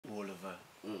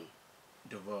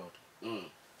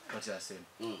what I said,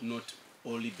 not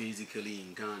only basically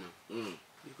in Ghana,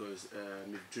 because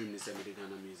my dream is that the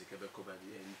Ghana music ever covered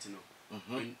and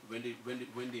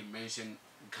when they mention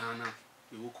Ghana,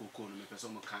 you will cook on me because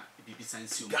I'm a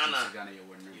science Ghana,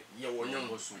 you're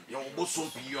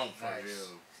Bosom beyond for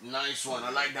real. Nice one,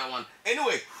 I like that one.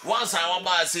 Anyway, once I want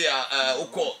to say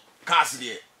Oko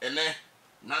Cassidy and then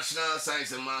National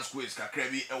Science and Math Quiz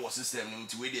Kakrebi our system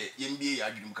into with the MBA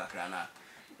Agrim Kakrana.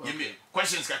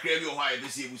 Questions Kakrebi or why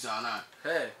this year Busana.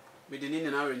 Hey, we didn't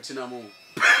in our Chinamo.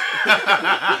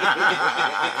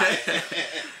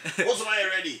 What's my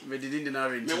ready? We didn't in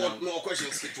our more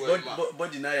questions.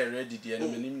 But deny ready, dear. Oh,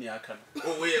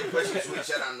 we have questions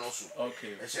which are not so.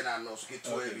 Okay, I shall not get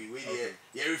to every way.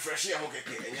 You're refreshing and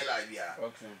your idea.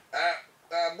 Okay.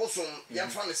 Bosom, young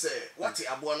family say, what's a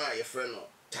Buana, your friend or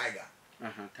Tiger?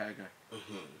 Tiger.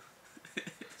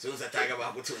 So it's a tiger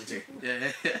about what to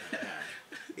yeah.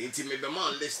 Intimate the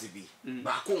man list to be.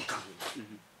 Back on come.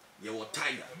 You were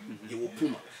tiger, you were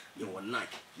puma, you were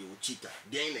Nike, you were cheetah.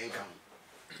 Then come.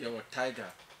 You were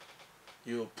tiger,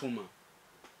 you were puma,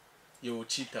 you were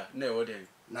cheetah. No, then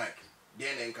Nike.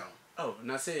 Then come. Oh,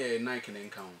 now say Nike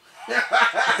and come.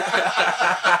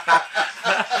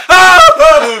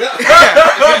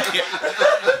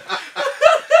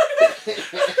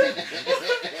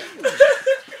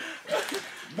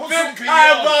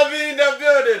 I'm in the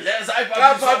building. Yes, I'm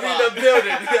in the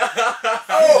building.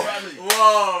 Oh,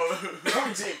 wow.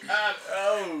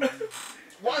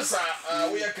 Once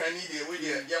we are Canadian, we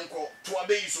are young called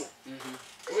Tuabeso.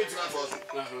 Wait for us.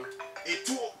 A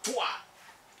tour.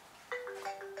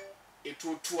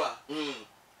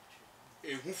 A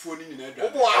who phone in the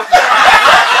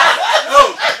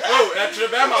oh, that's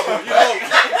Rebecca.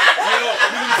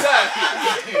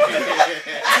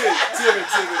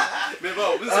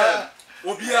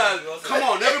 Come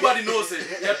on, everybody knows it.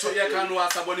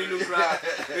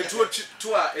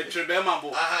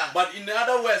 But in the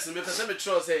other words,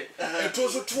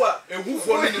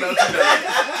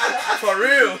 for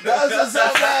real. That's the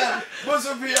man.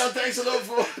 Bosom, thanks a lot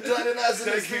for joining us.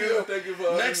 Thank you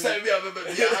for next time we have a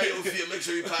make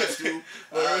sure you pass through.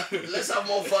 Let's have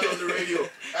more fun on the radio.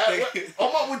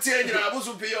 Oma would tell you,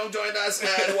 Bosom join us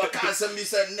and what Casa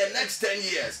said in the next 10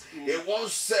 years. It won't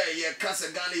say, yeah,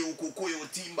 Casa Gani Ukuku.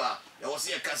 Timba, I was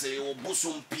here, Cassie, or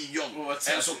Bosom Pion,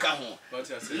 and so come on.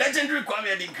 Legendary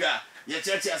Kwame Dinka, your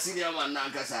church, a senior man,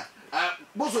 Nankasa.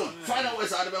 Bosom, final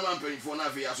words out of my man for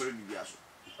Navia, sorry,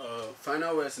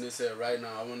 final words, and say right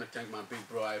now, I want to thank my big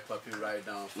bro, Papi, right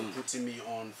now, for putting me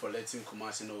on, for letting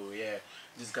Kumasi know, yeah,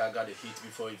 this guy got a hit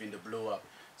before even the blow up.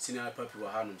 Senior Papi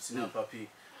Wahanum, Senior Papi,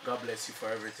 God bless you for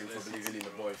everything, for believing in the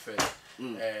boy first.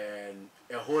 And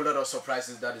a whole lot of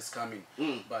surprises that is coming.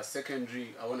 But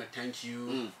secondary, I want to thank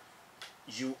you,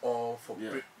 you all for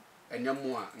and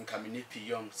more and coming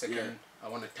young. Second, I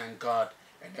want to thank God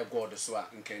and God as well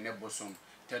and Kenya Bosom.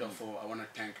 Third of all, I want to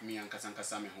thank me and Kasanka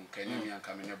Sami who Kenya me and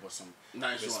Kamine Bosom.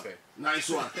 Nice one. Nice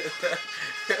one.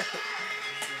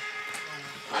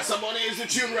 As somebody is the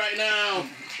tune right now.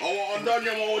 On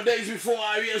all days before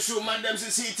I reassume Mandem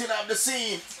is heating up the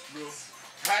scene.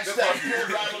 Hashtag Pure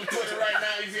Drive on Twitter right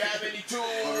now if you have any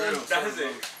tunes. That is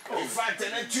it. In fact,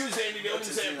 and then Tuesday, they only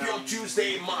say Pure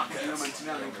Tuesday Market.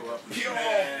 Pure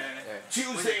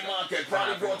Tuesday Market,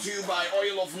 probably brought to you by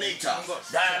Oil of Nature.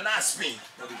 Diana Spin.